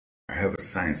I have a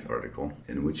science article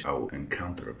in which I will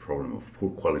encounter a problem of poor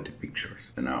quality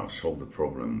pictures, and I'll solve the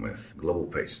problem with global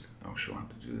paste. I'll show how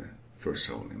to do that. First,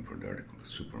 I will import the article to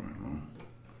SuperMemo.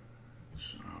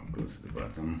 So I'll go to the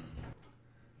bottom,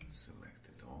 select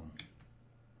it all,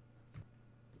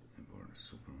 import the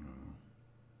SuperMemo.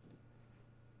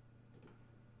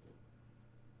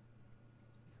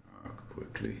 I'll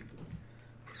quickly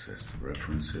process the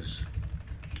references,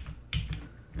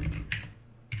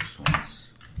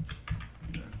 source,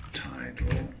 the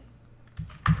title,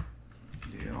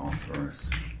 the authors,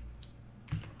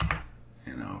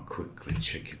 and I'll quickly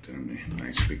check it on the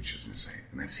nice pictures inside.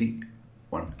 And I see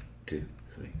 1, 2,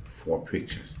 3, 4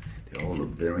 pictures. They all look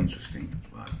very interesting,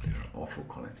 but they're awful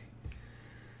quality.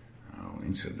 I'll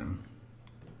insert them.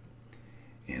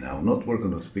 And I'll not work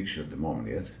on those pictures at the moment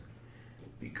yet,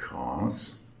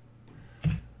 because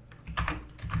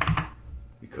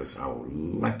I would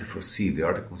like to foresee the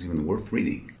articles even worth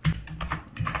reading.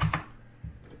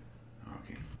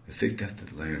 Okay. The thick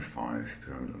tufted layer 5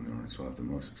 pyramidal neuron is one of the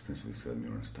most extensively studied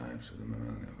neurons types of the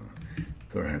mammalian.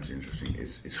 Perhaps interesting.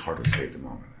 It's hard to say at the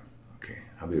moment. Okay,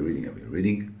 I'll be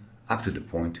reading up to the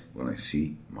point when I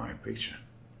see my picture.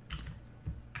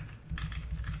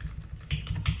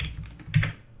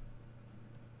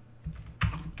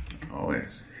 Oh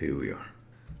yes, here we are.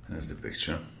 That's the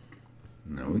picture.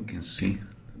 Now we can see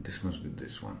that this must be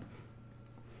this one.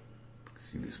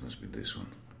 See, this must be this one.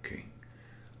 Okay,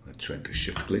 let's try to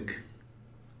shift click.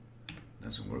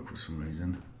 Doesn't work for some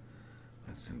reason.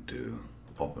 Let's then do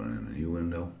open in a new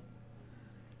window.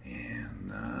 And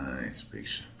nice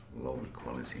picture, lovely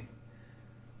quality,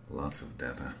 lots of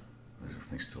data, lots of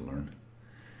things to learn.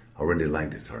 I already like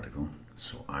this article,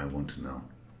 so I want to now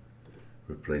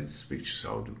replace this picture. So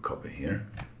I'll do copy here,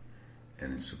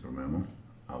 and in SuperMemo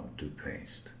I'll do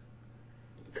paste.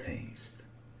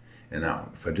 And now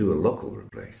if I do a local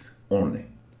replace only,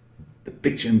 the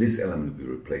picture in this element will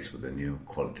be replaced with a new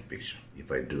quality picture.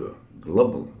 If I do a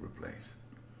global replace,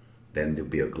 then there'll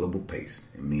be a global paste.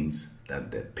 It means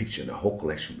that the picture, the whole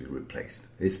collection will be replaced.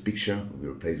 This picture will be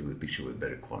replaced with a picture with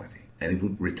better quality. And it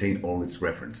will retain all its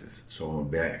references. So it will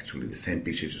be actually the same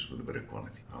picture, just with a better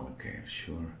quality. Okay,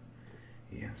 sure.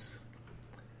 Yes.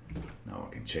 Now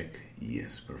I can check.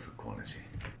 Yes, perfect quality.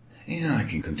 And I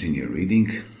can continue reading.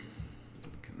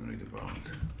 I can read about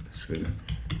this figure.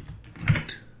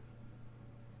 Right.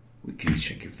 We can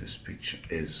check if this picture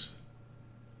is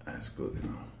as good in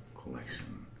our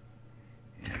collection.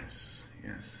 Yes,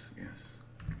 yes, yes.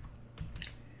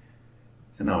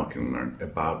 And now I can learn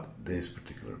about this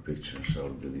particular picture, so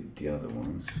I'll delete the other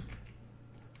ones.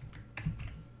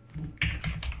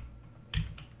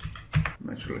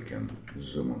 Naturally, I can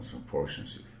zoom on some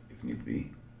portions if need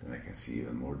be, then I can see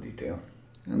even more detail.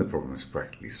 And the problem is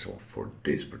practically solved for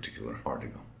this particular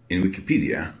article. In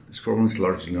Wikipedia, this problem is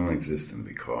largely non-existent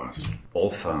because all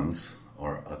thumbs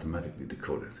are automatically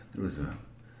decoded. There is a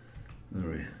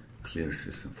very clear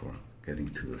system for getting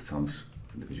to the thumbs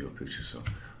of individual pictures, so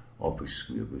all pictures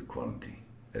will be of good quality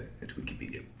at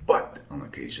Wikipedia. But on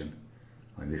occasion,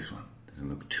 like this one, doesn't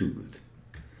look too good.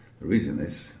 The reason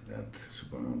is that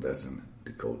SuperMemo doesn't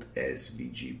decode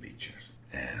SVG pictures,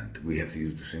 and we have to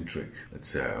use the same trick. Let's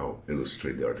say I'll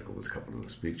illustrate the article with a couple of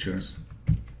those pictures.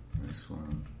 This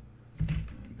one,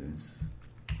 and this,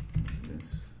 and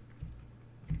this.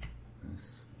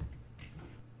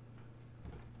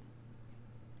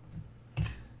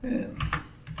 And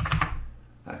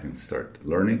I can start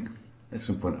learning. At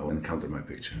some point I'll encounter my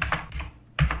picture.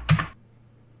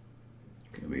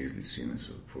 Can be easily seen as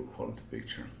a poor quality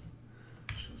picture.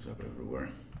 Shows up everywhere.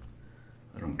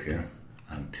 I don't care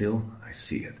until I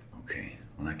see it. Okay,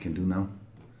 what I can do now,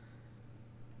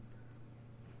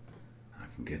 I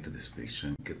can get to this picture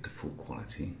and get the full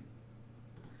quality.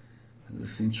 And the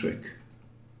same trick.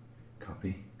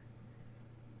 Copy,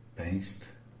 paste,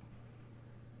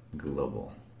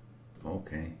 global.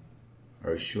 Okay,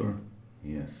 are you sure?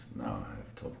 Yes, now I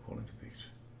have top quality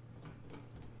picture.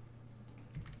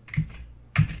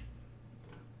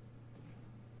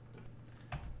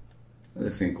 And the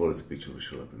same quality picture will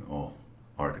show up in all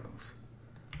articles.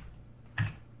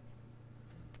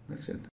 That's it.